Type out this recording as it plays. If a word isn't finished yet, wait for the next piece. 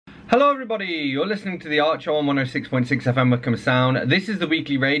Hello everybody, you're listening to The Art Show on 106.6 FM Wickham Sound. This is the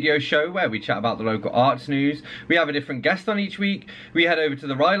weekly radio show where we chat about the local arts news. We have a different guest on each week. We head over to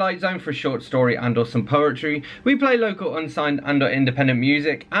the Rhylight Zone for a short story and or some poetry. We play local unsigned and or independent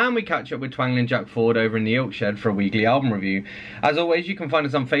music, and we catch up with Twangling Jack Ford over in the Ilk Shed for a weekly album review. As always, you can find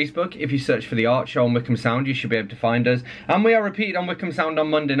us on Facebook. If you search for The Art Show on Wickham Sound, you should be able to find us. And we are repeated on Wickham Sound on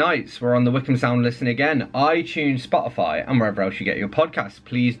Monday nights. We're on the Wickham Sound Listen Again, iTunes, Spotify, and wherever else you get your podcasts.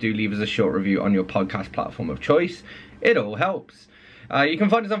 Please do leave us a short review on your podcast platform of choice. It all helps. You can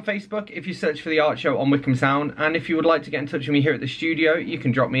find us on Facebook if you search for The Art Show on Wickham Sound, and if you would like to get in touch with me here at the studio, you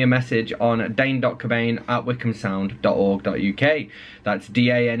can drop me a message on dane.cobain@wickhamsound.org.uk. That's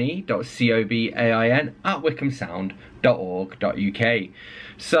dane.cobain@wickhamsound.org.uk.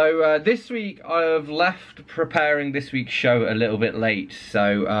 So this week I've left preparing this week's show a little bit late,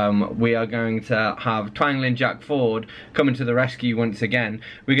 so we are going to have Twangling Jack Ford coming to the rescue once again.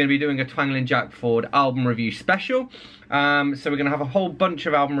 We're going to be doing a Twangling Jack Ford album review special. So we're going to have a whole bunch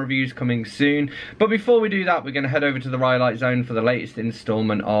of album reviews coming soon. But before we do that, we're going to head over to the Rhylight Zone for the latest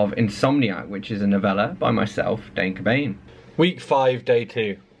instalment of Insomniac, which is a novella by myself, Dane Cobain. Week 5, Day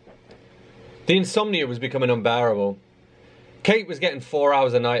 2. The insomnia was becoming unbearable. Kate was getting 4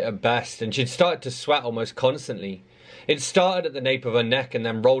 hours a night at best, and she'd started to sweat almost constantly. It started at the nape of her neck and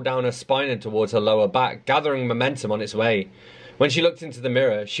then rolled down her spine and towards her lower back, gathering momentum on its way. When she looked into the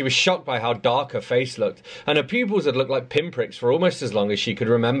mirror, she was shocked by how dark her face looked, and her pupils had looked like pinpricks for almost as long as she could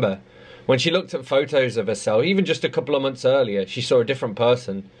remember. When she looked at photos of herself, even just a couple of months earlier, she saw a different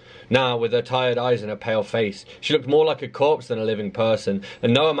person. Now, with her tired eyes and her pale face, she looked more like a corpse than a living person,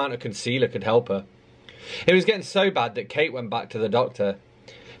 and no amount of concealer could help her. It was getting so bad that Kate went back to the doctor.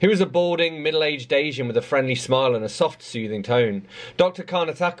 He was a balding, middle-aged Asian with a friendly smile and a soft, soothing tone. Dr.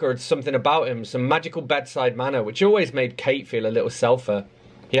 Karnataka had something about him, some magical bedside manner, which always made Kate feel a little selfer.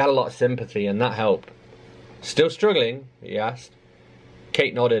 He had a lot of sympathy, and that helped. "Still struggling?" he asked.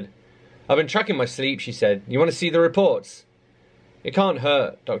 Kate nodded. "I've been tracking my sleep," she said. "You want to see the reports?" "It can't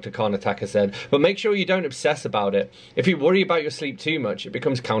hurt," Dr. Karnataka said, "but make sure you don't obsess about it. If you worry about your sleep too much, it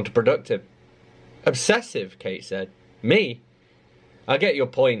becomes counterproductive." "Obsessive?" Kate said. "Me?" "I get your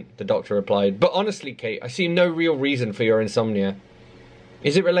point," the doctor replied, "but honestly, Kate, I see no real reason for your insomnia."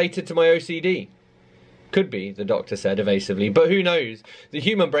 "Is it related to my OCD?" "Could be," the doctor said evasively, "but who knows? The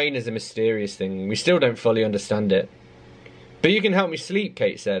human brain is a mysterious thing. We still don't fully understand it." "But you can help me sleep,"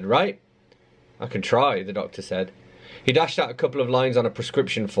 Kate said, "right?" "I can try," the doctor said. He dashed out a couple of lines on a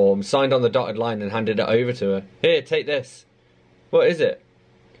prescription form, signed on the dotted line and handed it over to her. "Here, take this." "What is it?"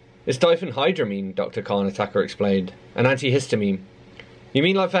 "It's diphenhydramine," Dr. Karnataka explained. "An antihistamine." "You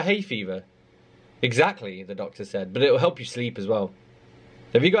mean like for hay fever?" "Exactly," the doctor said, "but it'll help you sleep as well."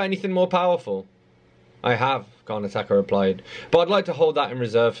 "Have you got anything more powerful?" "I have," Karnataka replied, "but I'd like to hold that in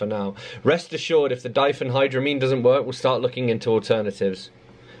reserve for now. Rest assured, if the diphenhydramine doesn't work, we'll start looking into alternatives."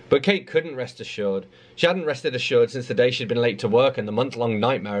 But Kate couldn't rest assured. She hadn't rested assured since the day she'd been late to work and the month-long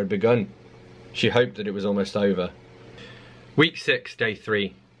nightmare had begun. She hoped that it was almost over. Week 6, Day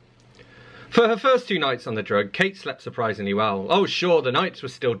 3. For her first 2 nights on the drug, Kate slept surprisingly well. Oh sure, the nights were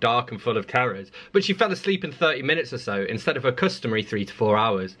still dark and full of terrors, but she fell asleep in 30 minutes or so instead of her customary 3 to 4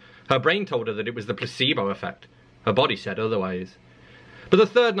 hours. Her brain told her that it was the placebo effect. Her body said otherwise. But the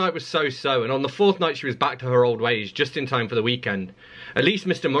 3rd night was so-so, and on the 4th night she was back to her old ways, just in time for the weekend. At least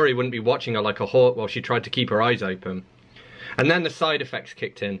Mr. Murray wouldn't be watching her like a hawk while she tried to keep her eyes open. And then the side effects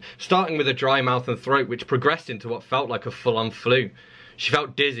kicked in, starting with a dry mouth and throat which progressed into what felt like a full-on flu. She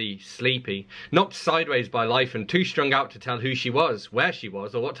felt dizzy, sleepy, knocked sideways by life and too strung out to tell who she was, where she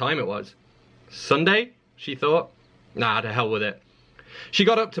was, or what time it was. Sunday? She thought. Nah, to hell with it. She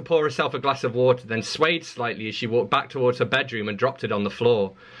got up to pour herself a glass of water, then swayed slightly as she walked back towards her bedroom and dropped it on the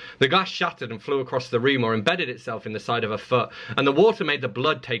floor. The glass shattered and flew across the room or embedded itself in the side of her foot, and the water made the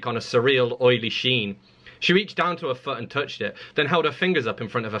blood take on a surreal, oily sheen. She reached down to her foot and touched it, then held her fingers up in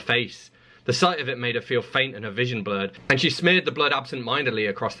front of her face. The sight of it made her feel faint and her vision blurred, and she smeared the blood absent-mindedly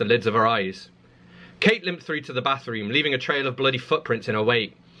across the lids of her eyes. Kate limped through to the bathroom, leaving a trail of bloody footprints in her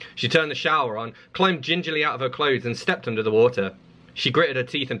wake. She turned the shower on, climbed gingerly out of her clothes and stepped under the water. She gritted her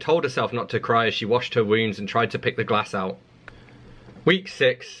teeth and told herself not to cry as she washed her wounds and tried to pick the glass out. Week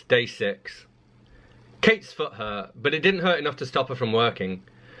 6, Day 6. Kate's foot hurt, but it didn't hurt enough to stop her from working.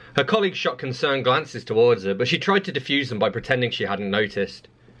 Her colleagues shot concerned glances towards her, but she tried to diffuse them by pretending she hadn't noticed.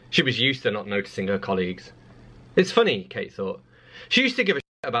 She was used to not noticing her colleagues. It's funny, Kate thought. She used to give a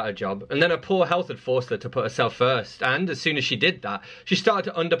shit about her job, and then her poor health had forced her to put herself first, and as soon as she did that, she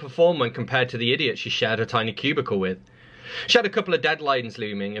started to underperform when compared to the idiots she shared her tiny cubicle with. She had a couple of deadlines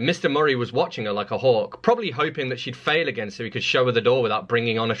looming, and Mr. Murray was watching her like a hawk, probably hoping that she'd fail again so he could show her the door without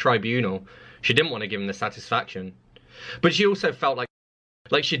bringing on a tribunal. She didn't want to give him the satisfaction. But she also felt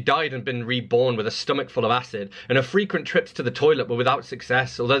like she'd died and been reborn with a stomach full of acid, and her frequent trips to the toilet were without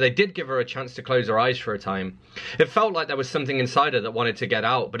success, although they did give her a chance to close her eyes for a time. It felt like there was something inside her that wanted to get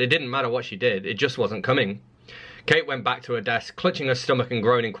out, but it didn't matter what she did, it just wasn't coming. Kate went back to her desk, clutching her stomach and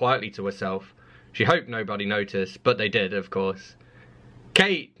groaning quietly to herself. She hoped nobody noticed, but they did, of course.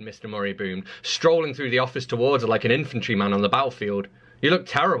 "Kate," Mr. Murray boomed, strolling through the office towards her like an infantryman on the battlefield. "You look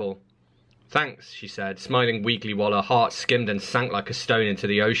terrible." "Thanks," she said, smiling weakly while her heart skimmed and sank like a stone into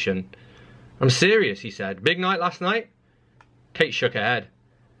the ocean. "I'm serious," he said. "Big night last night?" Kate shook her head.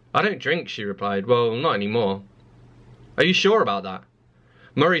 "I don't drink," she replied. "Well, not anymore." "Are you sure about that?"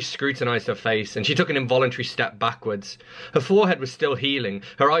 Murray scrutinised her face, and she took an involuntary step backwards. Her forehead was still healing,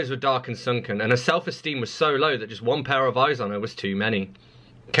 her eyes were dark and sunken, and her self-esteem was so low that just one pair of eyes on her was too many.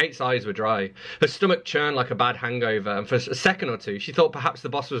 Kate's eyes were dry. Her stomach churned like a bad hangover, and for a second or two she thought perhaps the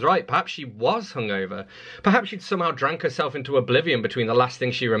boss was right. Perhaps she was hungover. Perhaps she'd somehow drank herself into oblivion between the last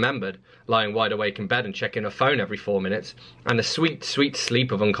thing she remembered, lying wide awake in bed and checking her phone every 4 minutes, and the sweet, sweet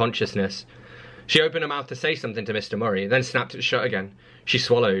sleep of unconsciousness. She opened her mouth to say something to Mr. Murray, then snapped it shut again. She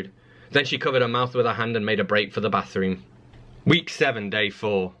swallowed. Then she covered her mouth with her hand and made a break for the bathroom. Week 7, day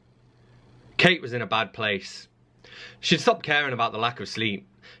 4. Kate was in a bad place. She'd stopped caring about the lack of sleep.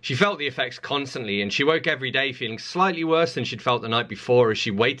 She felt the effects constantly, and she woke every day feeling slightly worse than she'd felt the night before as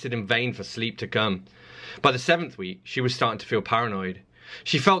she waited in vain for sleep to come. By the 7th week, she was starting to feel paranoid.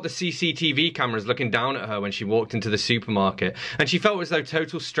 She felt the CCTV cameras looking down at her when she walked into the supermarket, and she felt as though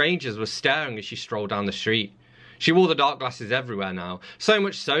total strangers were staring as she strolled down the street. She wore the dark glasses everywhere now, so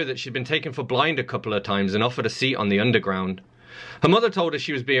much so that she'd been taken for blind a couple of times and offered a seat on the underground. Her mother told her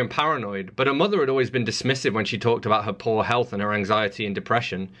she was being paranoid, but her mother had always been dismissive when she talked about her poor health and her anxiety and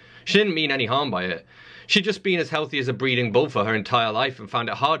depression. She didn't mean any harm by it. She'd just been as healthy as a breeding bull for her entire life and found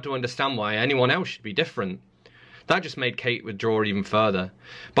it hard to understand why anyone else should be different. That just made Kate withdraw even further.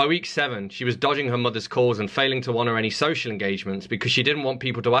 By week 7, she was dodging her mother's calls and failing to honour any social engagements because she didn't want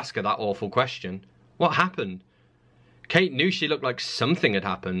people to ask her that awful question. What happened? Kate knew she looked like something had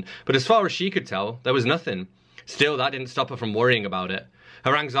happened, but as far as she could tell, there was nothing. Still, that didn't stop her from worrying about it.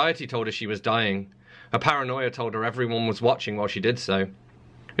 Her anxiety told her she was dying. Her paranoia told her everyone was watching while she did so.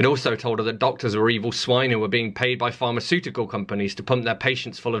 It also told her that doctors were evil swine who were being paid by pharmaceutical companies to pump their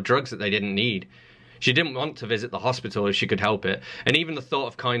patients full of drugs that they didn't need. She didn't want to visit the hospital if she could help it, and even the thought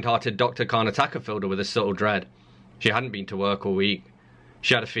of kind-hearted Dr. Karnataka filled her with a subtle dread. She hadn't been to work all week.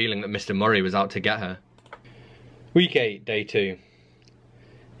 She had a feeling that Mr. Murray was out to get her. Week 8, day 2.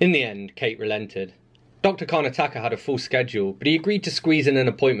 In the end, Kate relented. Dr. Karnataka had a full schedule, but he agreed to squeeze in an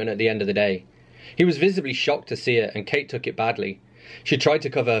appointment at the end of the day. He was visibly shocked to see it, and Kate took it badly. She tried to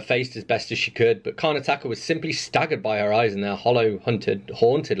cover her face as best as she could, but Karnataka was simply staggered by her eyes and their hollow,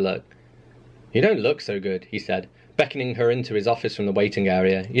 haunted look. "You don't look so good," he said, beckoning her into his office from the waiting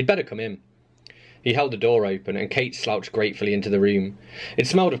area. "You'd better come in." He held the door open, and Kate slouched gratefully into the room. It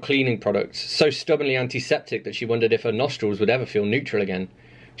smelled of cleaning products, so stubbornly antiseptic that she wondered if her nostrils would ever feel neutral again.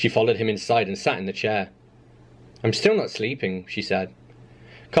 She followed him inside and sat in the chair. "I'm still not sleeping," she said.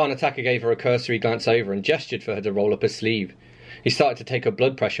 Karnataka gave her a cursory glance over and gestured for her to roll up her sleeve. He started to take her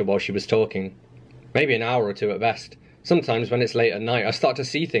blood pressure while she was talking. "Maybe an hour or two at best. Sometimes when it's late at night, I start to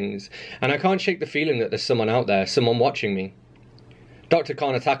see things, and I can't shake the feeling that there's someone out there, someone watching me." Dr.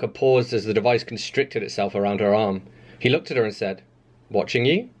 Karnataka paused as the device constricted itself around her arm. He looked at her and said, "Watching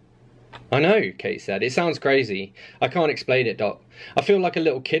you?" "I know," Kate said. "It sounds crazy. I can't explain it, Doc. I feel like a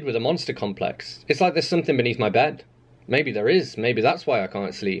little kid with a monster complex. It's like there's something beneath my bed. Maybe there is. Maybe that's why I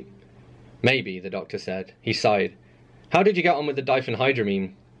can't sleep." "Maybe," the doctor said. He sighed. "How did you get on with the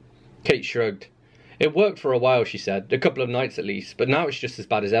diphenhydramine?" Kate shrugged. "It worked for a while," she said. "A couple of nights at least, but now it's just as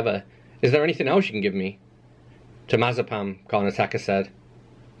bad as ever. Is there anything else you can give me?" "Temazepam," Karnataka said.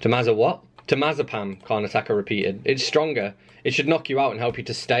 "Temaza what?" "Temazepam," Karnataka repeated. "It's stronger. It should knock you out and help you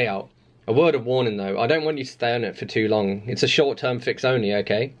to stay out. A word of warning, though. I don't want you to stay on it for too long. It's a short-term fix only,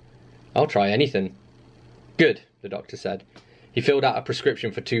 okay?" "I'll try anything." "Good," the doctor said. He filled out a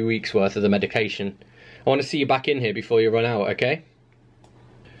prescription for 2 weeks' worth of the medication. "I want to see you back in here before you run out, okay?"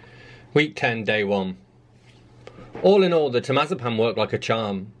 Week 10, day 1. All in all, the temazepam worked like a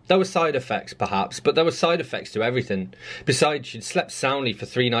charm. There were side effects, perhaps, but there were side effects to everything. Besides, she'd slept soundly for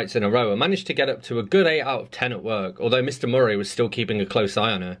 3 nights in a row and managed to get up to a good 8 out of 10 at work, although Mr. Murray was still keeping a close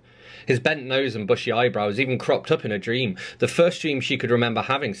eye on her. His bent nose and bushy eyebrows even cropped up in a dream, the first dream she could remember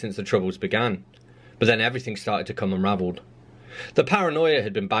having since the troubles began. But then everything started to come unravelled. The paranoia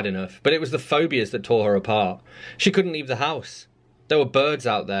had been bad enough, but it was the phobias that tore her apart. She couldn't leave the house. There were birds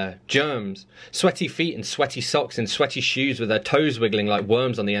out there, germs, sweaty feet in sweaty socks and sweaty shoes with their toes wiggling like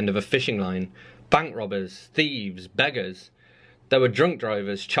worms on the end of a fishing line, bank robbers, thieves, beggars. There were drunk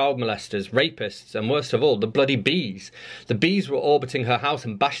drivers, child molesters, rapists, and worst of all, the bloody bees. The bees were orbiting her house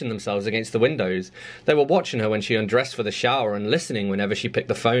and bashing themselves against the windows. They were watching her when she undressed for the shower and listening whenever she picked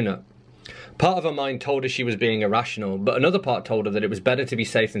the phone up. Part of her mind told her she was being irrational, but another part told her that it was better to be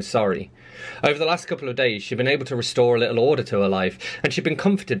safe than sorry. Over the last couple of days, she'd been able to restore a little order to her life, and she'd been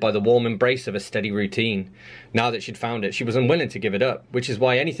comforted by the warm embrace of a steady routine. Now that she'd found it, she was unwilling to give it up, which is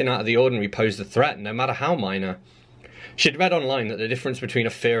why anything out of the ordinary posed a threat, no matter how minor. She'd read online that the difference between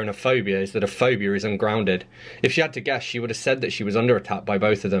a fear and a phobia is that a phobia is ungrounded. If she had to guess, she would have said that she was under attack by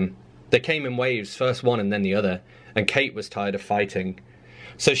both of them. They came in waves, first one and then the other, and Kate was tired of fighting.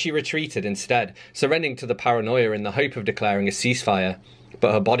 So she retreated instead, surrendering to the paranoia in the hope of declaring a ceasefire,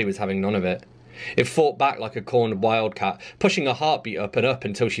 but her body was having none of it. It fought back like a cornered wildcat, pushing her heartbeat up and up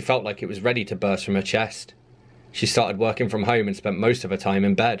until she felt like it was ready to burst from her chest. She started working from home and spent most of her time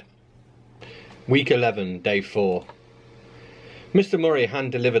in bed. Week 11, Day 4. Mr. Murray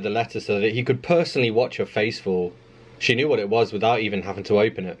hand-delivered the letter so that he could personally watch her face fall. She knew what it was without even having to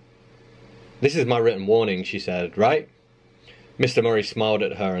open it. "This is my written warning," she said, "right?" Mr. Murray smiled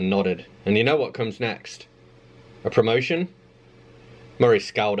at her and nodded. "And you know what comes next?" "A promotion?" Murray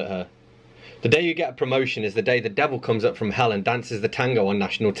scowled at her. "The day you get a promotion is the day the devil comes up from hell and dances the tango on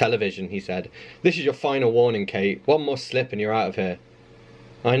national television," he said. "This is your final warning, Kate. One more slip and you're out of here."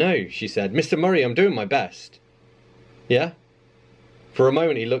 "I know," she said. "Mr. Murray, I'm doing my best." "Yeah?" For a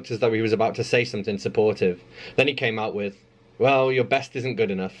moment he looked as though he was about to say something supportive. Then he came out with, "Well, your best isn't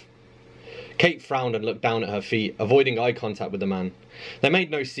good enough." Kate frowned and looked down at her feet, avoiding eye contact with the man. They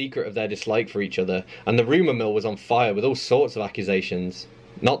made no secret of their dislike for each other, and the rumour mill was on fire with all sorts of accusations.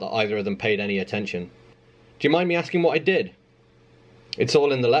 Not that either of them paid any attention. "Do you mind me asking what I did?" "It's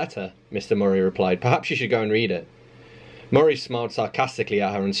all in the letter," Mr. Murray replied. "Perhaps you should go and read it." Murray smiled sarcastically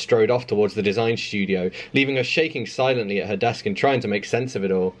at her and strode off towards the design studio, leaving her shaking silently at her desk and trying to make sense of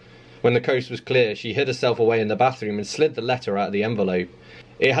it all. When the coast was clear, she hid herself away in the bathroom and slid the letter out of the envelope.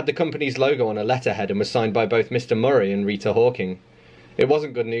 It had the company's logo on a letterhead and was signed by both Mr. Murray and Rita Hawking. It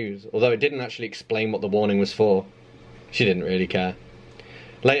wasn't good news, although it didn't actually explain what the warning was for. She didn't really care.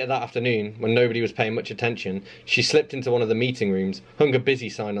 Later that afternoon, when nobody was paying much attention, she slipped into one of the meeting rooms, hung a busy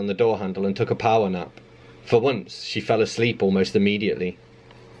sign on the door handle and took a power nap. For once, she fell asleep almost immediately.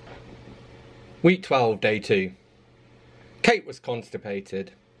 Week 12, Day 2. Kate was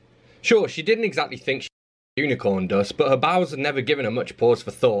constipated. Sure, she didn't exactly think she was unicorn dust, but her bowels had never given her much pause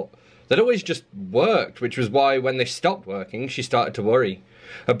for thought. They'd always just worked, which was why when they stopped working, she started to worry.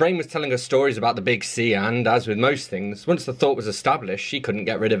 Her brain was telling her stories about the big sea and, as with most things, once the thought was established, she couldn't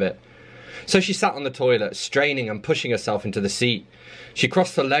get rid of it. So she sat on the toilet, straining and pushing herself into the seat. She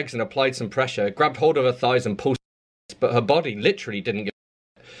crossed her legs and applied some pressure, grabbed hold of her thighs and pulled, but her body literally didn't give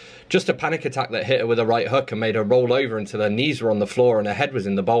a just a panic attack that hit her with a right hook and made her roll over until her knees were on the floor and her head was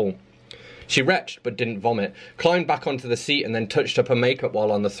in the bowl. She retched but didn't vomit, climbed back onto the seat and then touched up her makeup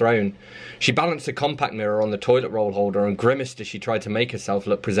while on the throne. She balanced a compact mirror on the toilet roll holder and grimaced as she tried to make herself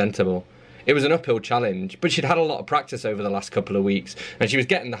look presentable. It was an uphill challenge, but she'd had a lot of practice over the last couple of weeks, and she was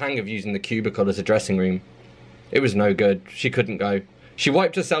getting the hang of using the cubicle as a dressing room. It was no good. She couldn't go. She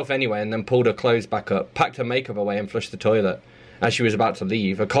wiped herself anyway and then pulled her clothes back up, packed her makeup away and flushed the toilet. As she was about to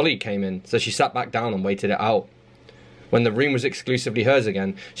leave, a colleague came in, so she sat back down and waited it out. When the room was exclusively hers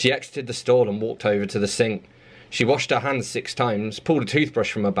again, she exited the stall and walked over to the sink. She washed her hands 6 times, pulled a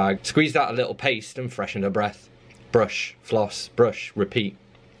toothbrush from her bag, squeezed out a little paste and freshened her breath. Brush, floss, brush, repeat.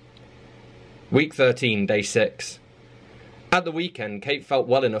 Week 13, Day 6. At the weekend, Kate felt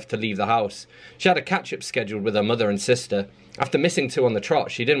well enough to leave the house. She had a catch-up scheduled with her mother and sister. After missing 2 on the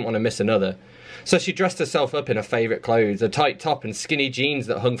trot, she didn't want to miss another. So she dressed herself up in her favourite clothes, a tight top and skinny jeans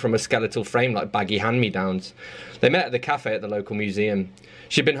that hung from a skeletal frame like baggy hand-me-downs. They met at the cafe at the local museum.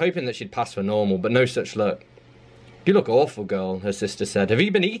 She'd been hoping that she'd pass for normal, but no such luck. "You look awful, girl," her sister said. "Have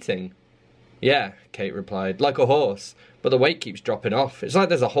you been eating?" "Yeah," Kate replied, "like a horse, but the weight keeps dropping off. It's like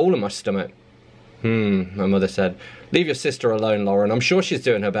there's a hole in my stomach." Her mother said. "Leave your sister alone, Lauren. I'm sure she's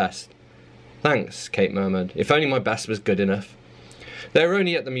doing her best." "Thanks," Kate murmured. "If only my best was good enough." They were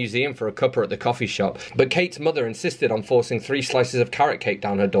only at the museum for a cuppa at the coffee shop, but Kate's mother insisted on forcing 3 slices of carrot cake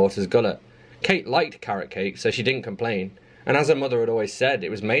down her daughter's gullet. Kate liked carrot cake, so she didn't complain, and as her mother had always said,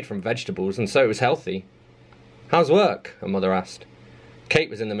 it was made from vegetables, and so it was healthy. "How's work?" her mother asked. Kate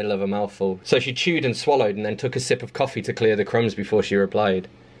was in the middle of a mouthful, so she chewed and swallowed and then took a sip of coffee to clear the crumbs before she replied.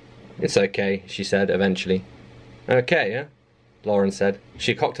 "It's okay," she said, eventually. "Okay, yeah?" Lauren said.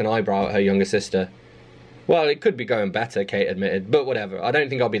 She cocked an eyebrow at her younger sister. Well, it could be going better, Kate admitted, but whatever, I don't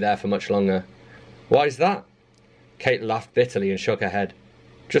think I'll be there for much longer. Why's that? Kate laughed bitterly and shook her head.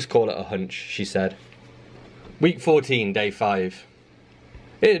 Just call it a hunch, she said. Week 14, day 5.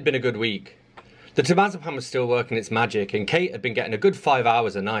 It had been a good week. The temazepam was still working its magic, and Kate had been getting a good 5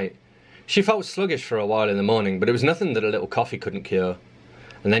 hours a night. She felt sluggish for a while in the morning, but it was nothing that a little coffee couldn't cure.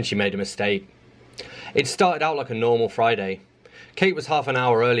 And then she made a mistake. It started out like a normal Friday. Kate was half an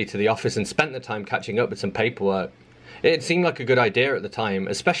hour early to the office and spent the time catching up with some paperwork. It had seemed like a good idea at the time,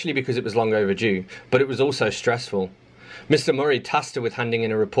 especially because it was long overdue, but it was also stressful. Mr. Murray tasked her with handing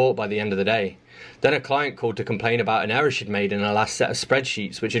in a report by the end of the day. Then a client called to complain about an error she'd made in her last set of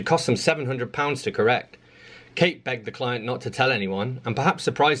spreadsheets, which had cost them £700 to correct. Kate begged the client not to tell anyone, and perhaps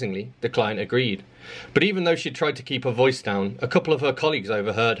surprisingly, the client agreed. But even though she'd tried to keep her voice down, a couple of her colleagues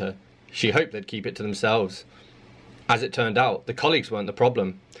overheard her. She hoped they'd keep it to themselves. As it turned out, the colleagues weren't the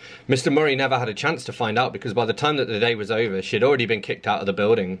problem. Mr. Murray never had a chance to find out because by the time that the day was over, she'd already been kicked out of the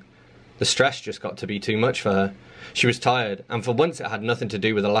building. The stress just got to be too much for her. She was tired, and for once it had nothing to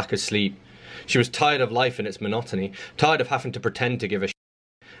do with a lack of sleep. She was tired of life and its monotony, tired of having to pretend to give a shit,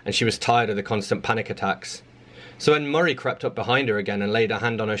 and she was tired of the constant panic attacks. So when Murray crept up behind her again and laid a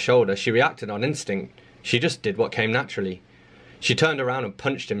hand on her shoulder, she reacted on instinct. She just did what came naturally. She turned around and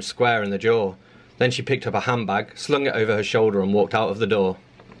punched him square in the jaw. Then she picked up a handbag, slung it over her shoulder and walked out of the door.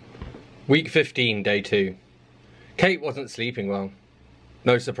 Week 15, day 2. Kate wasn't sleeping well.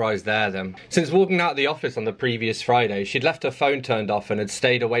 No surprise there then. Since walking out of the office on the previous Friday, she'd left her phone turned off and had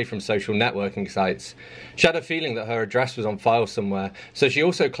stayed away from social networking sites. She had a feeling that her address was on file somewhere, so she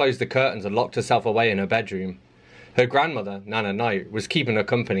also closed the curtains and locked herself away in her bedroom. Her grandmother, Nana Knight, was keeping her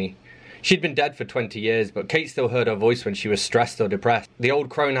company. She'd been dead for 20 years, but Kate still heard her voice when she was stressed or depressed. The old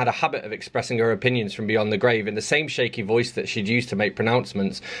crone had a habit of expressing her opinions from beyond the grave in the same shaky voice that she'd used to make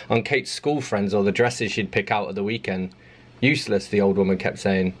pronouncements on Kate's school friends or the dresses she'd pick out at the weekend. Useless, the old woman kept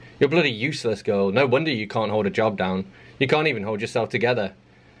saying. You're bloody useless, girl. No wonder you can't hold a job down. You can't even hold yourself together.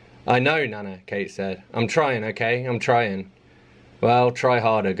 I know, Nana, Kate said. I'm trying, okay? I'm trying. Well, try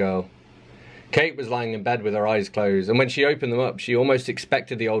harder, girl. Kate was lying in bed with her eyes closed, and when she opened them up, she almost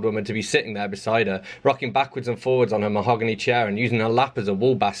expected the old woman to be sitting there beside her, rocking backwards and forwards on her mahogany chair and using her lap as a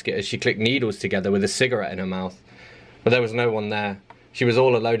wool basket as she clicked needles together with a cigarette in her mouth. But there was no one there. She was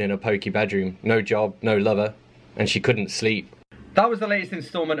all alone in her poky bedroom. No job, no lover, and she couldn't sleep. That was the latest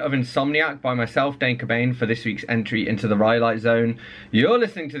instalment of Insomniac by myself, Dane Cobain, for this week's entry into the Rhylight Zone. You're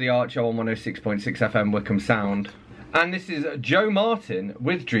listening to The Archer on 106.6 FM Wickham Sound. And this is Joe Martin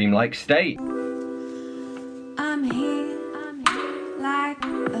with Dreamlike State. I'm here like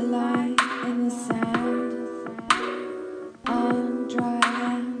a line in the sand on dry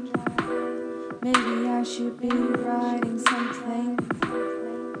land. Maybe I should be writing something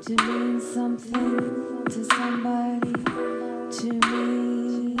to mean something to somebody, to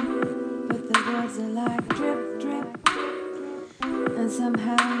me. But the words are like drip, drip, and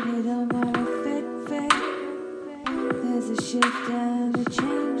somehow they don't wanna fit. There's a shift and it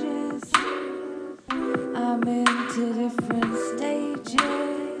changes. I'm into different stages.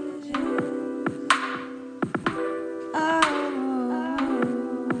 Oh,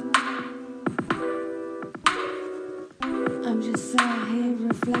 I'm just sat here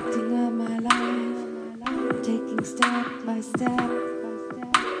reflecting on my life, taking step by step.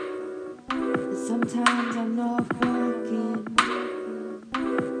 And sometimes I'm not walking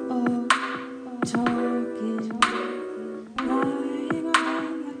or talking, lying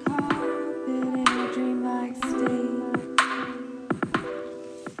on the carpet in a dreamlike state.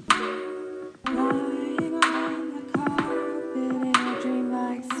 Lying on the carpet in a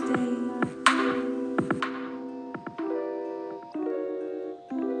dreamlike state.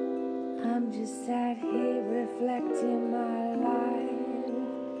 I'm just sat here reflecting my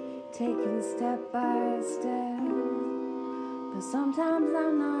life, taking step by step. But sometimes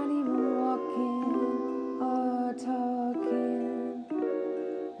I'm not even walking or talking,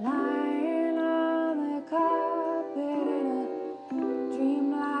 lying on the carpet in a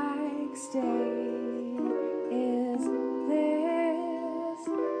dreamlike state. Is this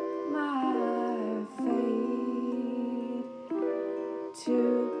my fate? To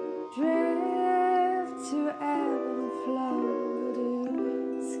drift, to ebb and flow, to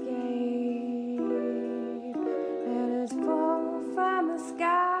skate, and it's fall from the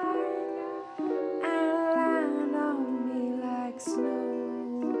sky and land on me like snow.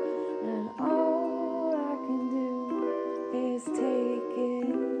 And all I can do is take it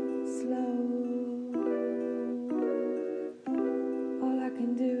slow. All I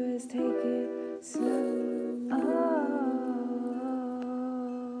can do is take it slow. Oh.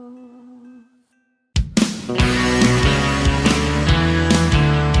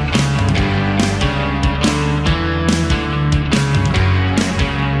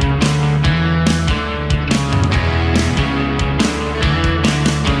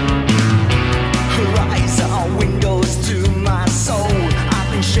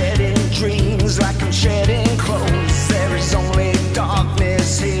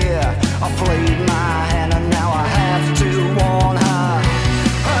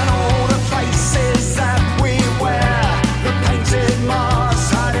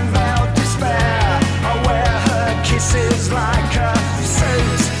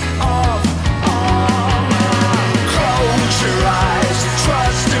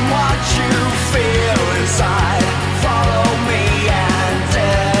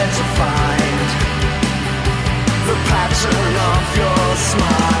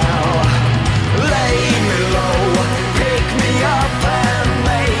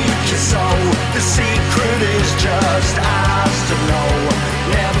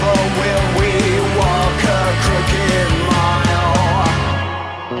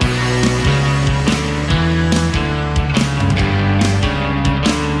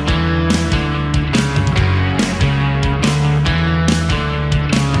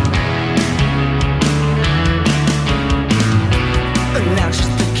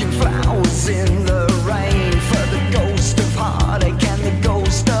 Just picking flowers in the rain for the ghost of heartache and the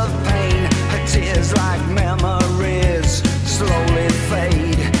ghost of pain. Her tears like memories slowly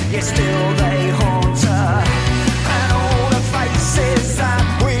fade, yet still they haunt her. And all the faces that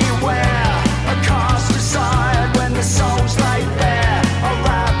we wear are cast aside when the soul's laid bare. A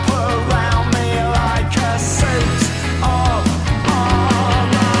wrap around me like a suit of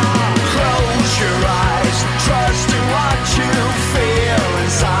armor. Close your eyes, trust in what you feel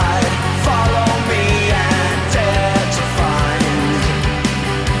inside. Follow me and dare to find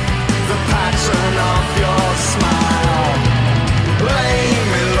the pattern of your smile. Lay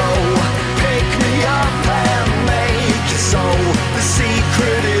me low, pick me up and make it so. The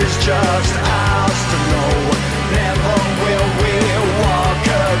secret is just ours to know. Never will we walk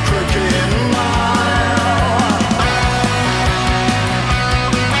a crooked mile.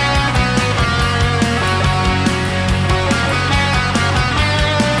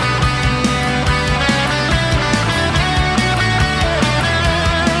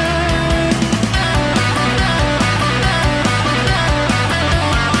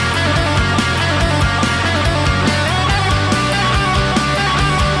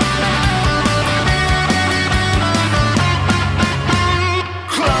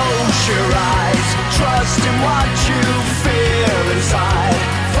 Close your eyes, trust in what you feel inside.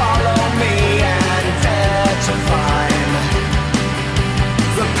 Follow me and dare to find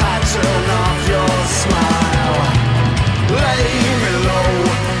the pattern of your smile. Lay me low,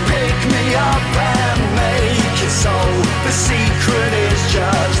 pick me up and make it so. The secret is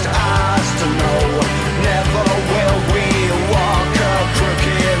just ours to know. Never will we walk a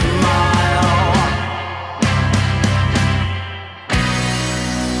crooked mile.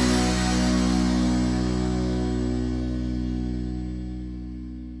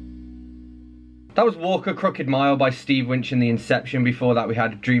 That was Walk a Crooked Mile by Steve Winch and the Inception. Before that we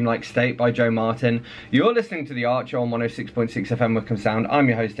had Dreamlike State by Joe Martin. You're listening to The Archer on 106.6 FM Wickham Sound. I'm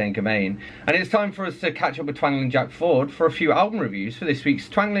your host Dane Cobain. And it's time for us to catch up with Twangling Jack Ford for a few album reviews for this week's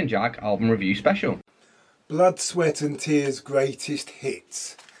Twangling Jack album review special. Blood, Sweat and Tears Greatest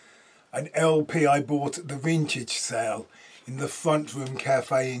Hits. An LP I bought at the vintage sale in the Front Room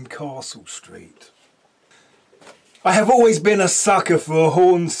Cafe in Castle Street. I have always been a sucker for a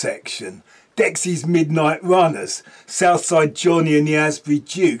horn section. Dexy's Midnight Runners, Southside Johnny and the Asbury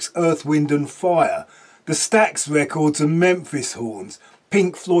Dukes, Earth, Wind and Fire, the Stax Records and Memphis Horns,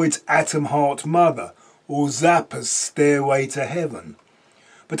 Pink Floyd's Atom Heart Mother, or Zappa's Stairway to Heaven.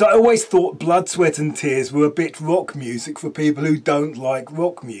 But I always thought Blood, Sweat and Tears were a bit rock music for people who don't like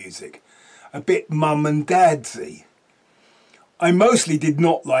rock music. A bit mum and dadsy. I mostly did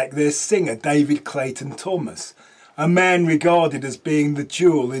not like their singer, David Clayton Thomas, a man regarded as being the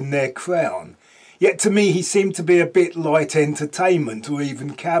jewel in their crown. Yet to me he seemed to be a bit light entertainment or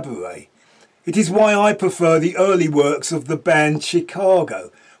even cabaret. It is why I prefer the early works of the band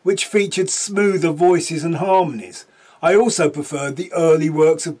Chicago, which featured smoother voices and harmonies. I also preferred the early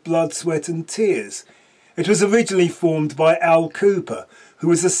works of Blood, Sweat and Tears. It was originally formed by Al Cooper, who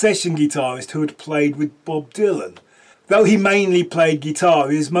was a session guitarist who had played with Bob Dylan. Though he mainly played guitar,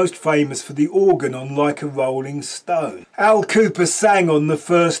 he is most famous for the organ on Like a Rolling Stone. Al Cooper sang on the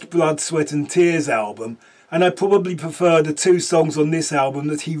first Blood, Sweat and Tears album, and I probably prefer the two songs on this album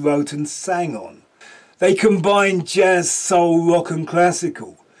that he wrote and sang on. They combine jazz, soul, rock and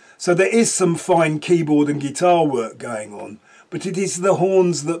classical, so there is some fine keyboard and guitar work going on, but it is the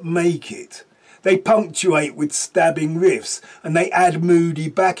horns that make it. They punctuate with stabbing riffs, and they add moody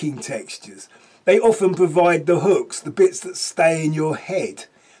backing textures. They often provide the hooks, the bits that stay in your head.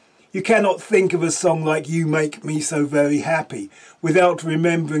 You cannot think of a song like You Make Me So Very Happy without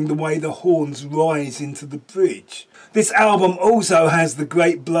remembering the way the horns rise into the bridge. This album also has the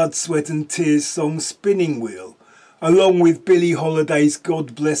great Blood, Sweat and Tears song Spinning Wheel, along with Billie Holiday's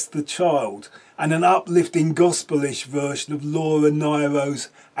God Bless the Child, and an uplifting gospelish version of Laura Nyro's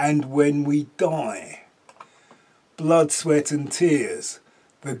And When We Die. Blood, Sweat and Tears,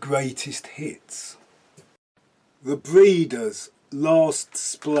 the greatest hits. The Breeders, Last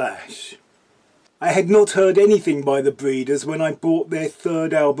Splash. I had not heard anything by The Breeders when I bought their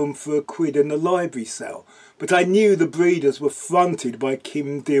third album for £1 in the library sale, but I knew The Breeders were fronted by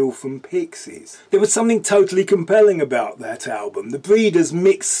Kim Deal from Pixies. There was something totally compelling about that album. The Breeders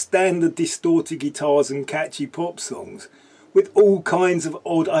mixed standard distorted guitars and catchy pop songs with all kinds of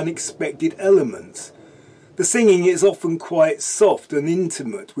odd, unexpected elements. The singing is often quite soft and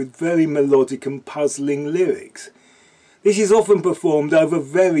intimate, with very melodic and puzzling lyrics. This is often performed over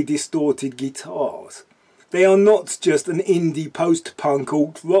very distorted guitars. They are not just an indie post-punk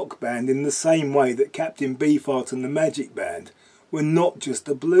alt-rock band in the same way that Captain Beefheart and the Magic Band were not just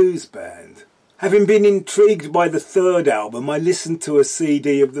a blues band. Having been intrigued by the third album, I listened to a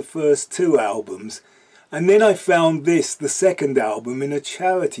CD of the first two albums, and then I found this, the second album, in a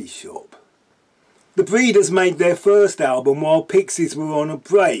charity shop. The Breeders made their first album while Pixies were on a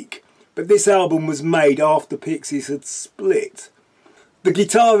break, but this album was made after Pixies had split. The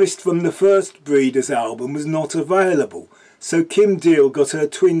guitarist from the first Breeders album was not available, so Kim Deal got her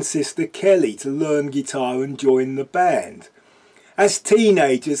twin sister Kelly to learn guitar and join the band. As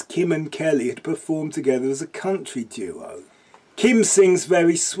teenagers, Kim and Kelly had performed together as a country duo. Kim sings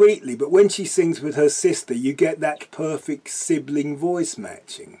very sweetly, but when she sings with her sister, you get that perfect sibling voice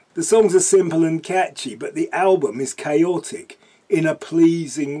matching. The songs are simple and catchy, but the album is chaotic, in a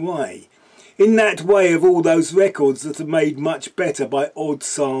pleasing way. In that way of all those records that are made much better by odd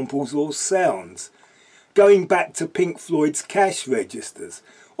samples or sounds. Going back to Pink Floyd's Cash Registers,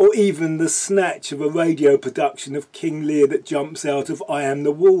 or even the snatch of a radio production of King Lear that jumps out of I Am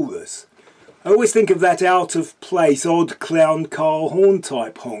the Walrus. I always think of that out-of-place, odd clown Carl Horn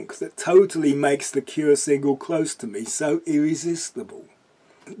type honk that totally makes the Cure single Close to Me so irresistible.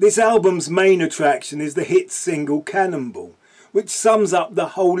 This album's main attraction is the hit single Cannonball, which sums up the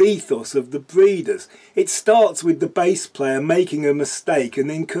whole ethos of the Breeders. It starts with the bass player making a mistake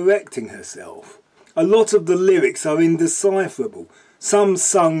and then correcting herself. A lot of the lyrics are indecipherable, some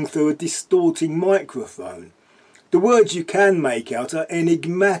sung through a distorting microphone. The words you can make out are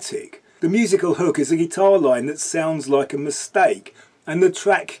enigmatic. The musical hook is a guitar line that sounds like a mistake, and the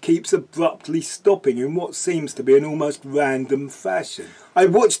track keeps abruptly stopping in what seems to be an almost random fashion. I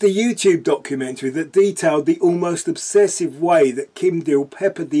watched a YouTube documentary that detailed the almost obsessive way that Kim Deal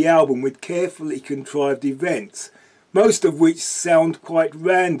peppered the album with carefully contrived events, most of which sound quite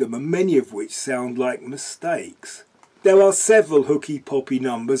random and many of which sound like mistakes. There are several hooky-poppy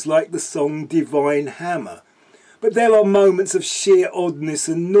numbers like the song Divine Hammer, but there are moments of sheer oddness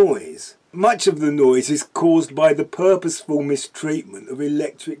and noise. Much of the noise is caused by the purposeful mistreatment of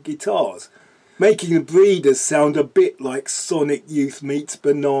electric guitars, making the Breeders sound a bit like Sonic Youth meets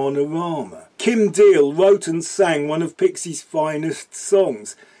Bananarama. Kim Deal wrote and sang one of Pixies' finest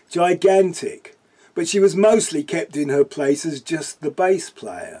songs, Gigantic, but she was mostly kept in her place as just the bass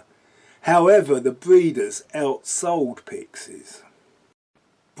player. However, the Breeders outsold Pixies.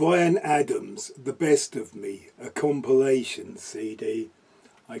 Bryan Adams, The Best of Me, a compilation CD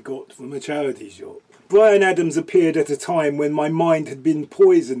I got from a charity shop. Bryan Adams appeared at a time when my mind had been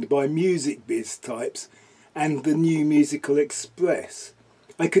poisoned by music biz types and the New Musical Express.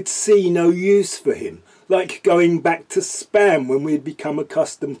 I could see no use for him, like going back to Spam when we had become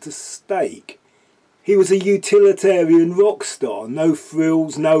accustomed to Steak. He was a utilitarian rock star, no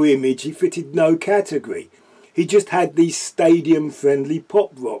frills, no image, he fitted no category. He just had these stadium-friendly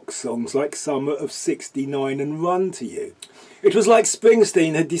pop rock songs like Summer of '69 and Run to You. It was like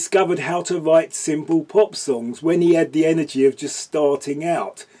Springsteen had discovered how to write simple pop songs when he had the energy of just starting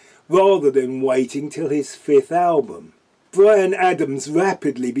out, rather than waiting till his fifth album. Bryan Adams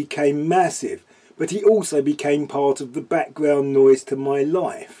rapidly became massive, but he also became part of the background noise to my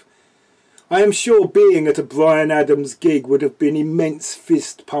life. I am sure being at a Bryan Adams gig would have been immense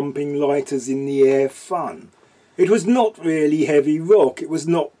fist-pumping lighters in the air fun. It was not really heavy rock, it was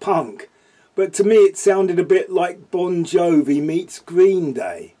not punk, but to me it sounded a bit like Bon Jovi meets Green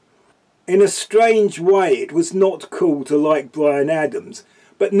Day. In a strange way it was not cool to like Bryan Adams,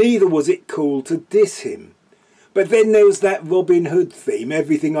 but neither was it cool to diss him. But then there was that Robin Hood theme,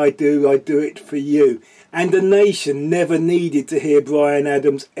 everything I do it for you, and the nation never needed to hear Bryan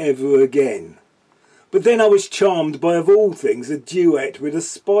Adams ever again. But then I was charmed by, of all things, a duet with a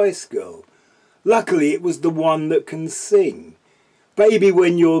Spice Girl. Luckily it was the one that can sing. Baby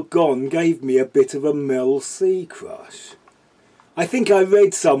When You're Gone gave me a bit of a Mel C crush. I think I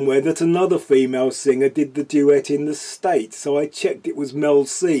read somewhere that another female singer did the duet in the States, so I checked it was Mel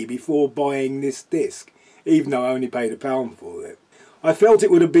C before buying this disc, even though I only paid £1 for it. I felt it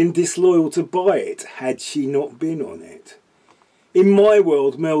would have been disloyal to buy it had she not been on it. In my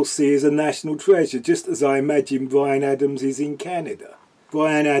world, Mel C is a national treasure, just as I imagine Bryan Adams is in Canada.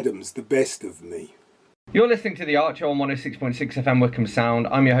 Bryan Adams, The Best of Me. You're listening to The Archer on 106.6 FM Wickham Sound.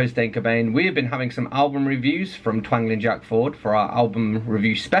 I'm your host, Dane Cobain. We have been having some album reviews from Twangling Jack Ford for our album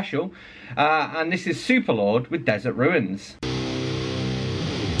review special. And this is Superlord with Desert Ruins.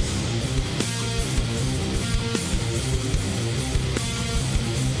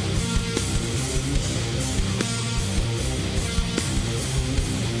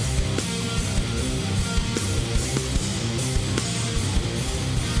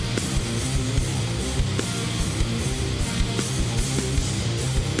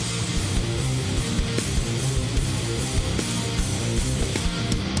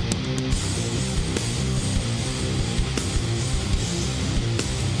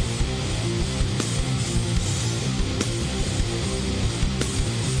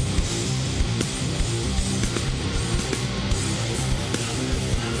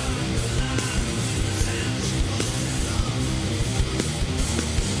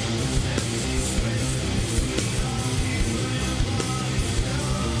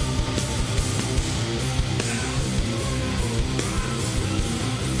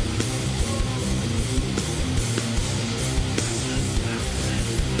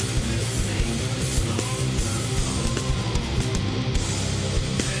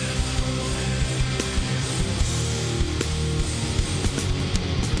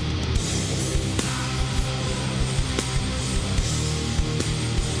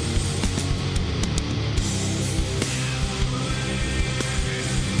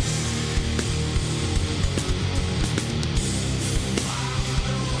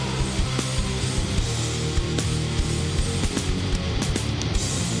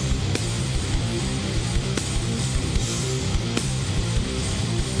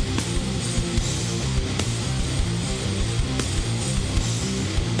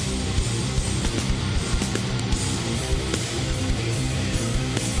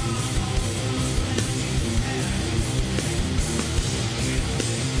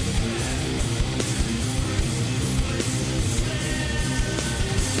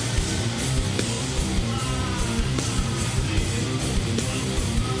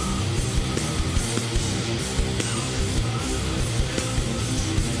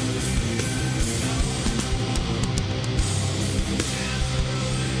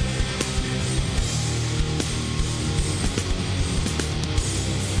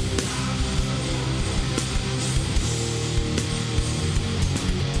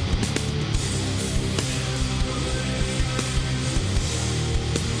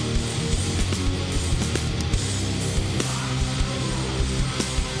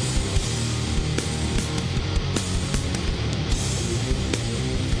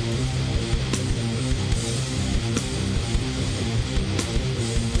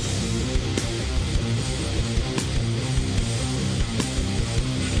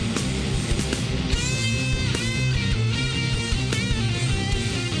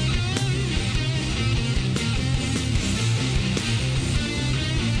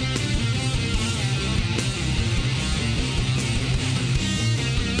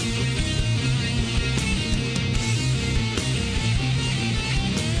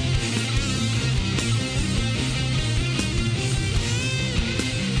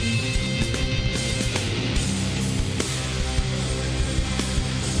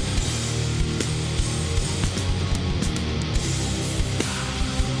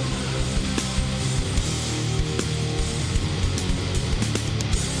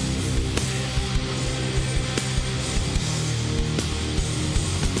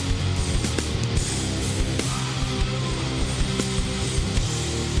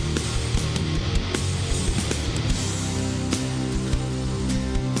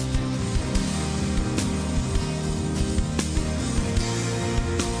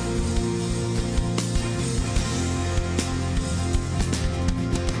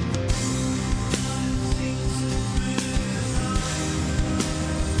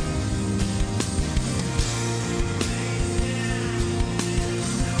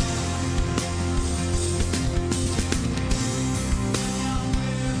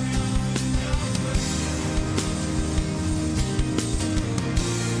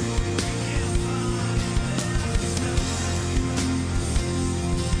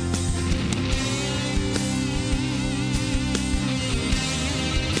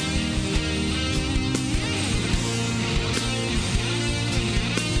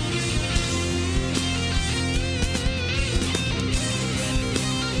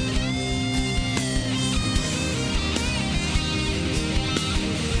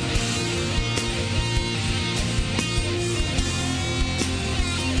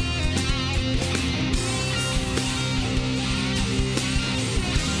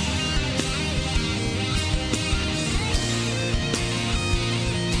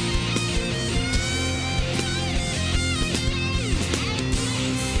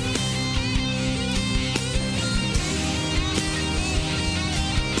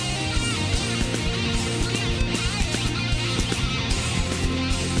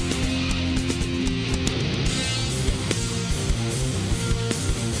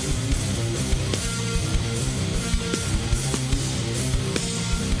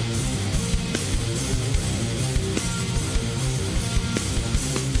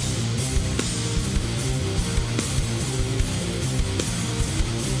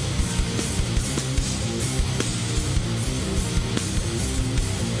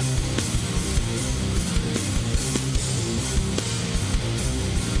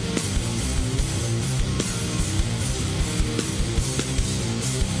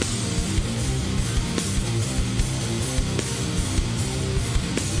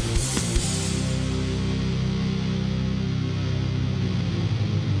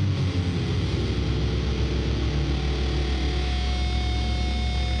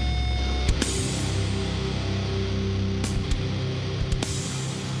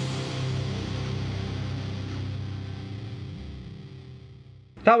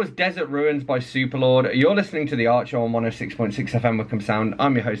 That was Desert Ruins by Superlord. You're listening to The Archer on 106.6 FM Wickham Sound.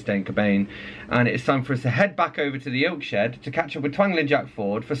 I'm your host, Dane Cobain, and it's time for us to head back over to the Ilk Shed to catch up with Twangling Jack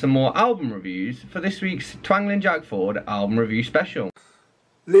Ford for some more album reviews for this week's Twangling Jack Ford album review special.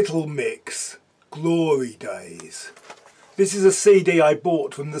 Little Mix, Glory Days. This is a CD I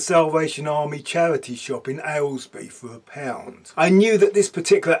bought from the Salvation Army charity shop in Aylesbury for £1. I knew that this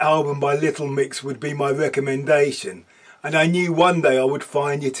particular album by Little Mix would be my recommendation, and I knew one day I would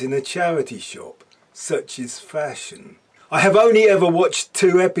find it in a charity shop. Such is fashion. I have only ever watched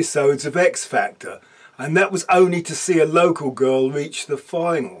 2 episodes of X Factor, and that was only to see a local girl reach the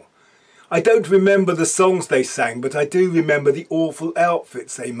final. I don't remember the songs they sang, but I do remember the awful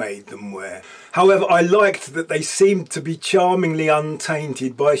outfits they made them wear. However, I liked that they seemed to be charmingly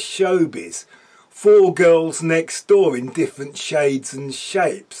untainted by showbiz. 4 girls next door in different shades and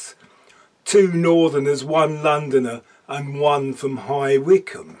shapes. 2 northerners, 1 Londoner, and 1 from High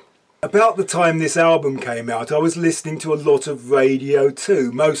Wycombe. About the time this album came out, I was listening to a lot of Radio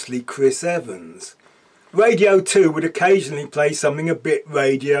 2, mostly Chris Evans. Radio 2 would occasionally play something a bit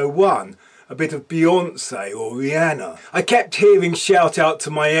Radio 1, a bit of Beyonce or Rihanna. I kept hearing Shout Out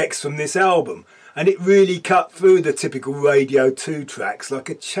to My Ex from this album, and it really cut through the typical Radio 2 tracks like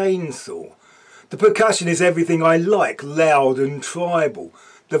a chainsaw. The percussion is everything I like, loud and tribal.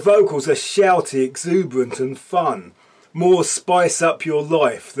 The vocals are shouty, exuberant and fun. More spice up your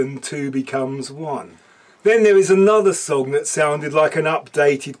life than 2 becomes 1. Then there is another song that sounded like an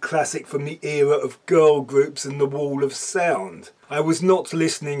updated classic from the era of girl groups and the wall of sound. I was not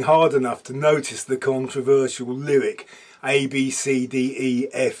listening hard enough to notice the controversial lyric A, B, C, D, E,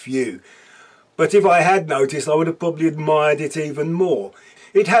 F, U. But if I had noticed, I would have probably admired it even more.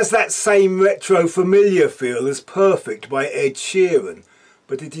 It has that same retro familiar feel as Perfect by Ed Sheeran,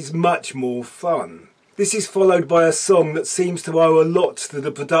 but it is much more fun. This is followed by a song that seems to owe a lot to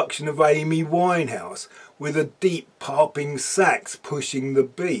the production of Amy Winehouse, with a deep popping sax pushing the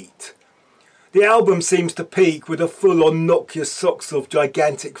beat. The album seems to peak with a full-on knock your socks off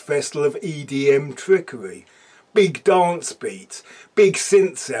gigantic festival of EDM trickery. Big dance beats, big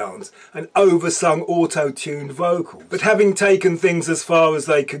synth sounds, and oversung auto-tuned vocals. But having taken things as far as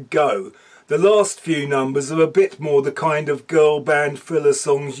they could go, the last few numbers are a bit more the kind of girl band filler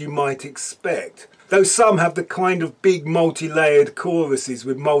songs you might expect, though some have the kind of big multi-layered choruses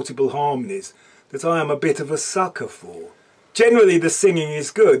with multiple harmonies that I am a bit of a sucker for. Generally the singing is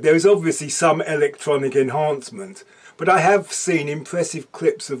good. There is obviously some electronic enhancement, but I have seen impressive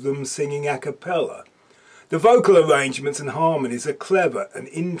clips of them singing a cappella. The vocal arrangements and harmonies are clever and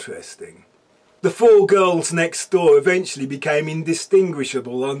interesting. The 4 girls next door eventually became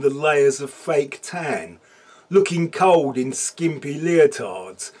indistinguishable under layers of fake tan, looking cold in skimpy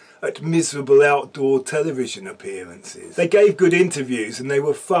leotards at miserable outdoor television appearances. They gave good interviews and they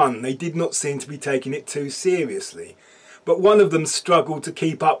were fun. They did not seem to be taking it too seriously. But one of them struggled to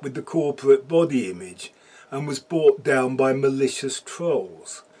keep up with the corporate body image and was brought down by malicious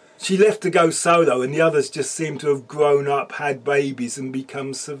trolls. She left to go solo and the others just seemed to have grown up, had babies and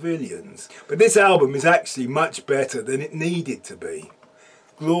become civilians. But this album is actually much better than it needed to be.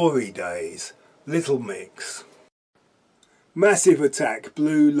 Glory Days, Little Mix. Massive Attack,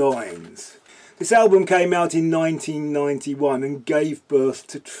 Blue Lines. This album came out in 1991 and gave birth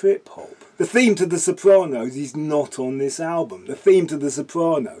to trip hop. The theme to The Sopranos is not on this album. The theme to The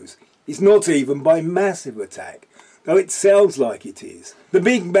Sopranos is not even by Massive Attack, though it sounds like it is. The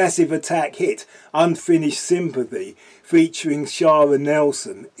big Massive Attack hit, Unfinished Sympathy, featuring Shara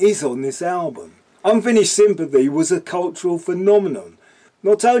Nelson, is on this album. Unfinished Sympathy was a cultural phenomenon.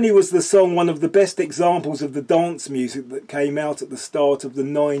 Not only was the song one of the best examples of the dance music that came out at the start of the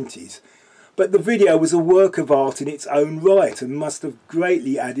 90s, but the video was a work of art in its own right and must have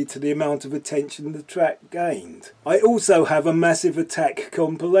greatly added to the amount of attention the track gained. I also have a Massive Attack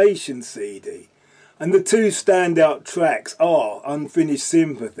compilation CD, and the 2 standout tracks are Unfinished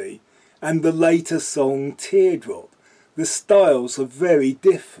Sympathy and the later song Teardrop. The styles are very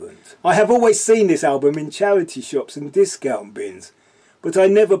different. I have always seen this album in charity shops and discount bins, but I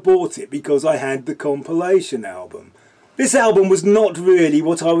never bought it because I had the compilation album. This album was not really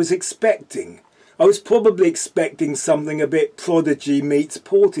what I was expecting. I was probably expecting something a bit Prodigy meets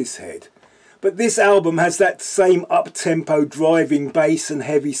Portishead. But this album has that same up-tempo driving bass and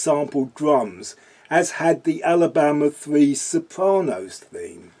heavy sampled drums as had the Alabama 3's Sopranos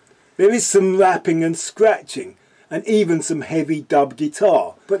theme. There is some rapping and scratching, and even some heavy dub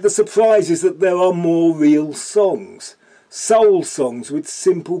guitar, but the surprise is that there are more real songs. Soul songs with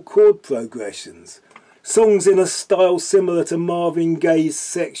simple chord progressions. songs in a style similar to Marvin Gaye's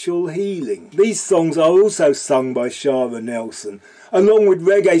Sexual Healing. These songs are also sung by Shara Nelson, along with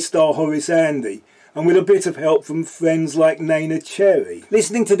reggae star Horace Andy, and with a bit of help from friends like Nana Cherry.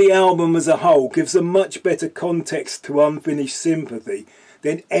 Listening to the album as a whole gives a much better context to Unfinished Sympathy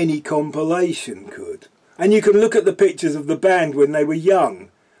than any compilation could. And you can look at the pictures of the band when they were young,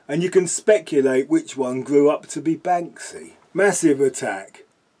 and you can speculate which one grew up to be Banksy. Massive Attack,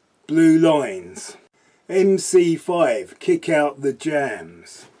 Blue Lines. MC5, Kick Out the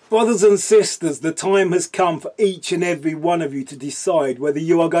Jams. Brothers and sisters, the time has come for each and every one of you to decide whether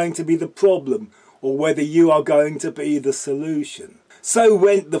you are going to be the problem or whether you are going to be the solution. So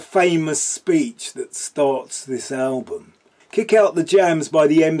went the famous speech that starts this album. Kick Out the Jams by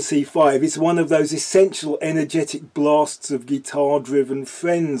the MC5 is one of those essential energetic blasts of guitar-driven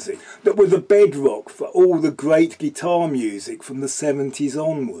frenzy that were the bedrock for all the great guitar music from the 70s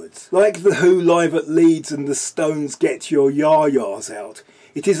onwards. Like The Who live at Leeds and the Stones Get Your Ya-Ya's Out,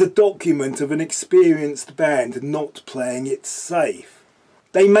 it is a document of an experienced band not playing it safe.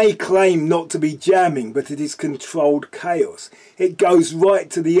 They may claim not to be jamming, but it is controlled chaos. It goes right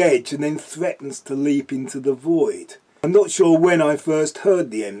to the edge and then threatens to leap into the void. I'm not sure when I first heard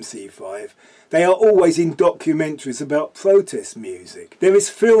the MC5. They are always in documentaries about protest music. There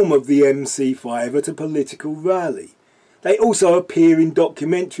is film of the MC5 at a political rally. They also appear in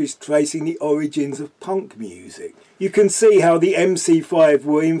documentaries tracing the origins of punk music. You can see how the MC5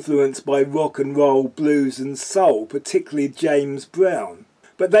 were influenced by rock and roll, blues and soul, particularly James Brown.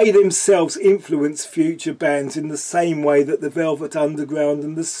 But they themselves influenced future bands in the same way that the Velvet Underground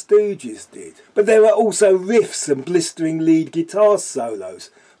and the Stooges did. But there are also riffs and blistering lead guitar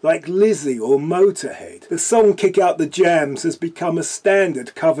solos, like Lizzie or Motorhead. The song Kick Out the Jams has become a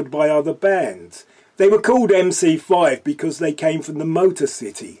standard covered by other bands. They were called MC5 because they came from the Motor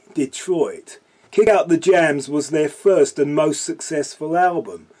City, Detroit. Kick Out the Jams was their first and most successful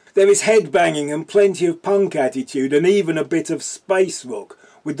album. There is headbanging and plenty of punk attitude and even a bit of space rock,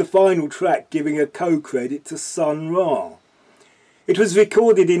 with the final track giving a co-credit to Sun Ra. It was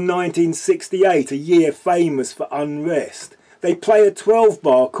recorded in 1968, a year famous for unrest. They play a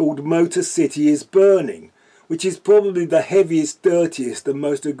 12-bar called Motor City is Burning, which is probably the heaviest, dirtiest and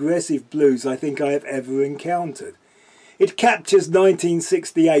most aggressive blues I think I have ever encountered. It captures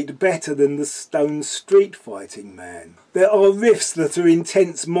 1968 better than the Stones' Street Fighting Man. There are riffs that are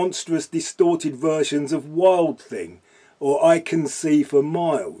intense, monstrous, distorted versions of Wild Thing, or I Can See for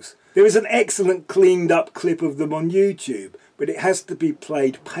Miles. There is an excellent cleaned up clip of them on YouTube, but it has to be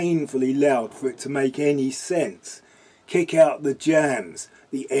played painfully loud for it to make any sense. Kick Out the Jams,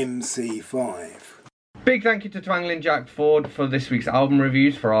 the MC5. Big thank you to Twangling Jack Ford for this week's album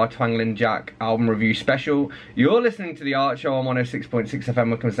reviews for our Twangling Jack album review special. You're listening to The Art Show on 106.6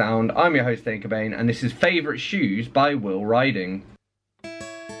 FM Wickham Sound. I'm your host Dane Cobain, and this is Favourite Shoes by Will Riding.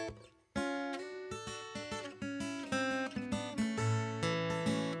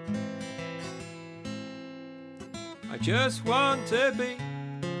 I just want to be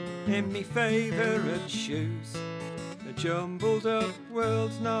in me favourite shoes. A jumbled up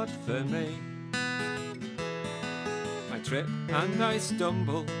world's not for me. I trip and I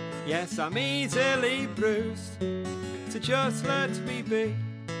stumble, yes I'm easily bruised. So just let me be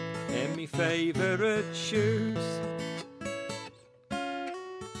in me favourite shoes.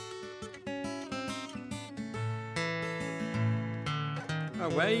 I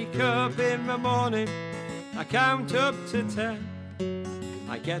wake up in the morning, I count up to 10.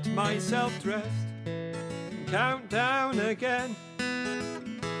 I get myself dressed and count down again.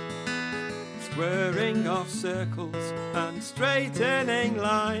 Squaring off circles and straightening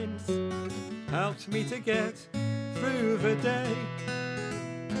lines helped me to get through the day.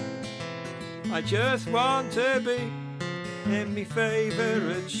 I just want to be in me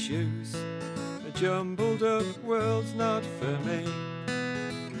favourite shoes. A jumbled up world's not for me.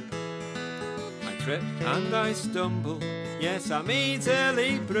 Trip and I stumble, yes I'm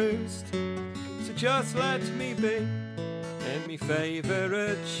easily bruised. So just let me be in me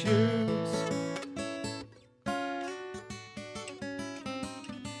favourite shoes.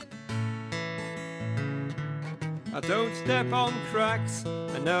 I don't step on cracks,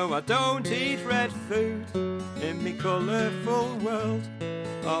 and no I don't eat red food. In me colourful world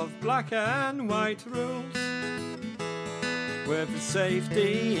of black and white rules, with the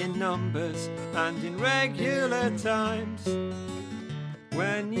safety in numbers and in regular times.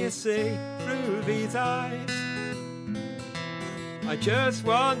 When you see through these eyes, I just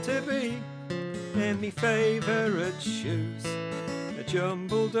want to be in me favourite shoes. A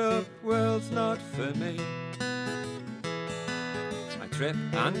jumbled up world's not for me. I trip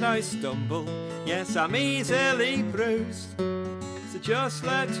and I stumble, yes, I'm easily bruised. So just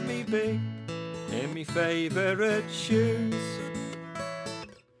let me be in me favourite shoes.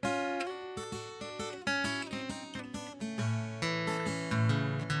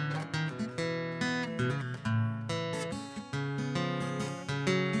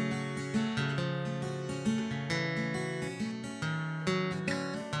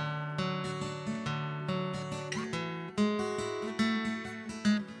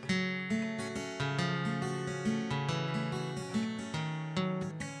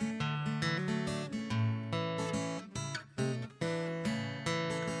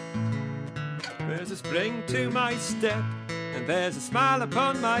 There's a spring to my step, and there's a smile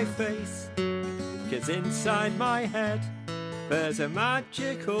upon my face, 'cause inside my head there's a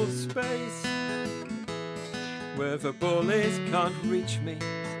magical space where the bullies can't reach me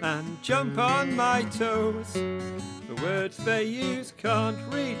and jump on my toes. The words they use can't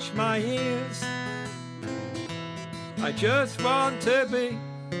reach my ears. I just want to be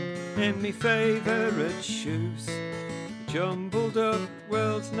in me favourite shoes. The jumbled up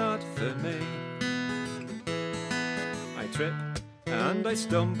world's not for me. I trip and I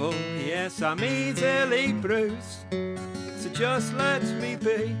stumble, yes, I'm easily bruised. So just let me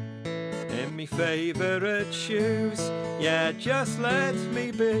be in me favourite shoes. Yeah, just let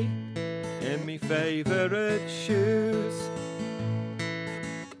me be in me favourite shoes.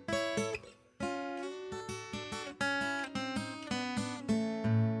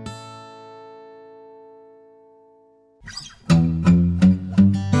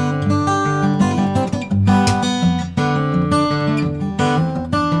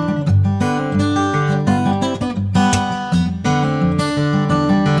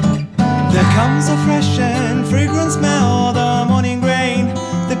 A fresh and fragrant smell, the morning rain.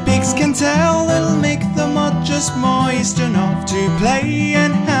 The pigs can tell it'll make the mud just moist enough to play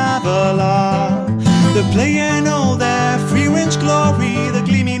and have a laugh. The play and all their free range glory, the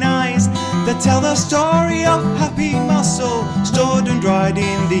gleaming eyes that tell the story of happy muscle stored and dried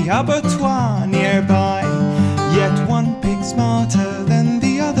in the abattoir nearby. Yet one pig smarter than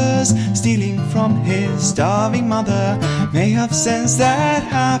the others, stealing from his starving mother, may have sensed that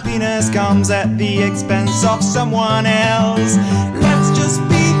happiness comes at the expense of someone else. Let's just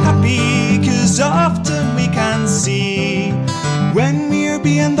be happy, 'cause often we can see when we're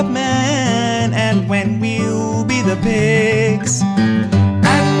being the man and when we'll be the pigs.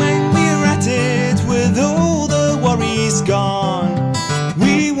 And when we're at it with all the worries gone,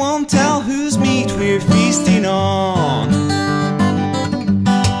 we won't tell whose meat we're feasting on.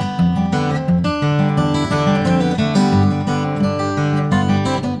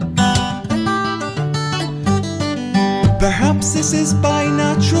 Perhaps this is by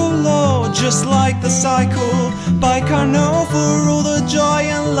natural law, just like the cycle. By Carnot, for all the joy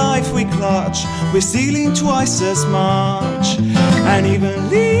and life we clutch, we're stealing twice as much. And even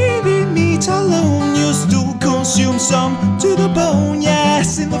leaving meat alone, you still consume some to the bone.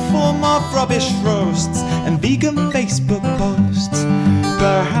 Yes, in the form of rubbish roasts and vegan Facebook posts.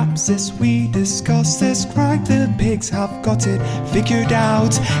 Perhaps as we discuss this crack, the pigs have got it figured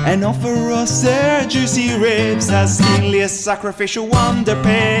out and offer us their juicy ribs as skinless sacrificial wonder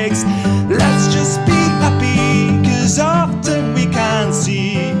pigs. Let's just be happy, 'cause often we can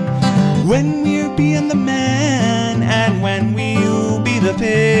see when we're being the man and when we'll be the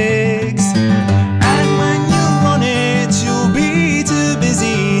pigs. And when you're on it, you'll be too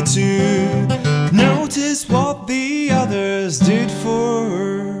busy to notice what the others did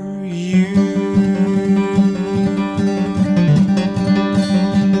for you.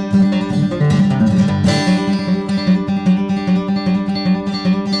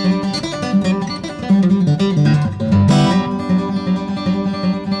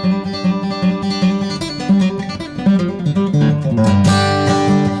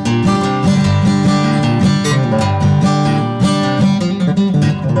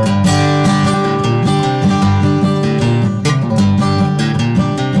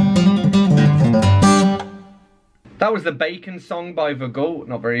 That was the Bacon song by The Gull,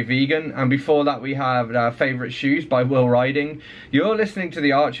 not very vegan. And before that we have Favourite Shoes by Will Riding. You're listening to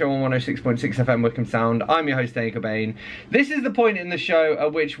The Art Show on 106.6 FM Wickham Sound. I'm your host, Dane Cobain. This is the point in the show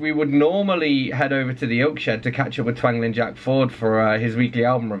at which we would normally head over to the Oak Shed to catch up with Twangling Jack Ford for his weekly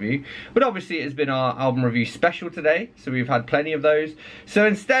album review. But obviously it has been our album review special today, so we've had plenty of those. So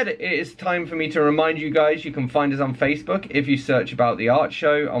instead it is time for me to remind you guys, you can find us on Facebook. If you search about The Art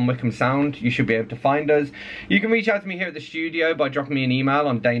Show on Wickham Sound, you should be able to find us. You can reach out contact me here at the studio by dropping me an email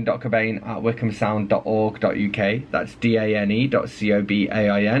on dane.cobain@wickhamsound.org.uk. That's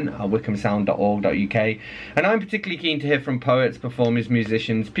dane.cobain@wickhamsound.org.uk. And I'm particularly keen to hear from poets, performers,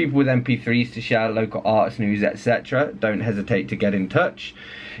 musicians, people with MP3s to share local arts news, etc. Don't hesitate to get in touch.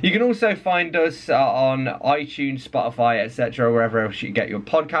 You can also find us on iTunes, Spotify, etc., wherever else you get your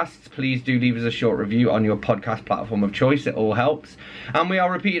podcasts. Please do leave us a short review on your podcast platform of choice. It all helps. And we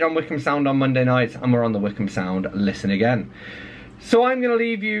are repeated on Wickham Sound on Monday nights, and we're on the Wickham Sound Listen Again. So I'm going to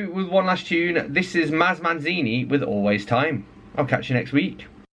leave you with one last tune. This is Maz Manzini with Always Time. I'll catch you next week.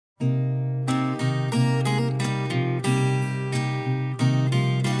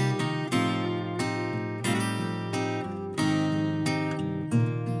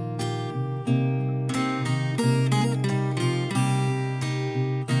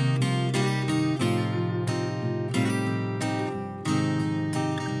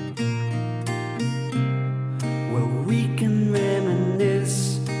 We can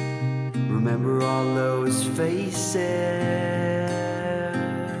reminisce, remember all those faces,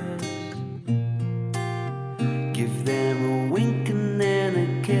 give them a wink and then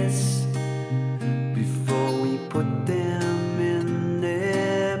a kiss before we put them in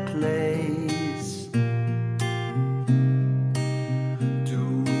their place.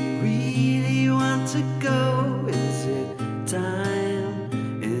 Do we really want to go? Is it time?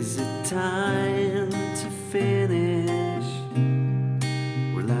 Is it time to finish?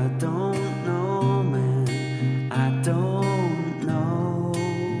 Well, I don't know, man, I don't know.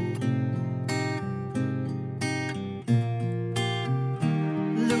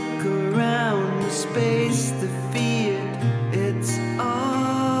 Look around the space, the fear, it's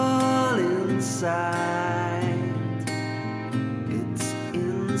all inside. It's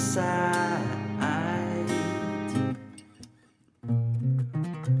inside.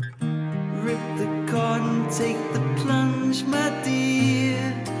 Rip the cord and take the plunge, my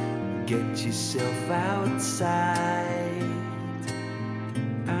dear. Get yourself outside,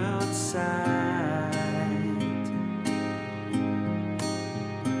 outside.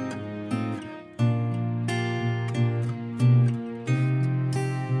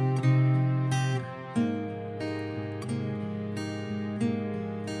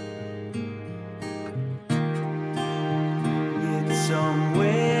 It's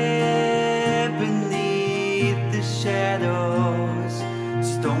somewhere beneath the shadows.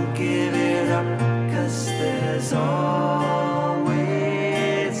 So don't give it up, 'cause there's always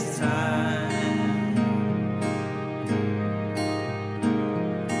time.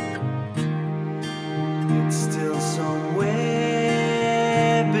 It's still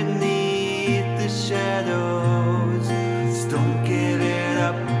somewhere beneath the shadows. So don't give it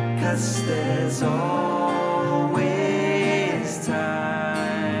up, 'cause there's always time.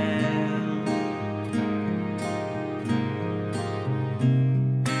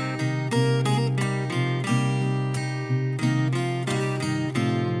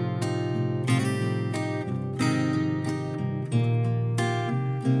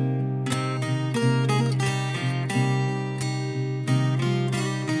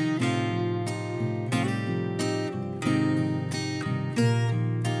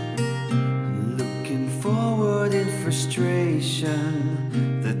 Looking forward in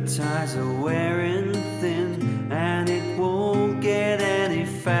frustration, the ties are wearing thin, and it won't get any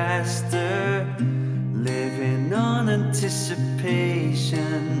faster. Living on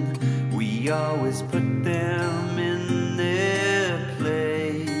anticipation, we always put them in their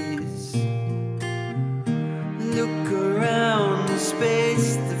place. Look around the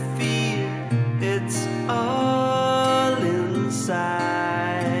space, the fear, it's all inside.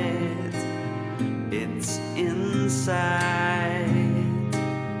 It's inside.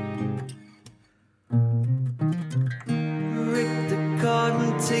 Rip the cord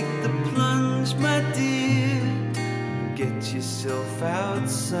and take the plunge, my dear. Get yourself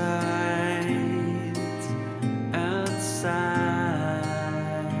outside.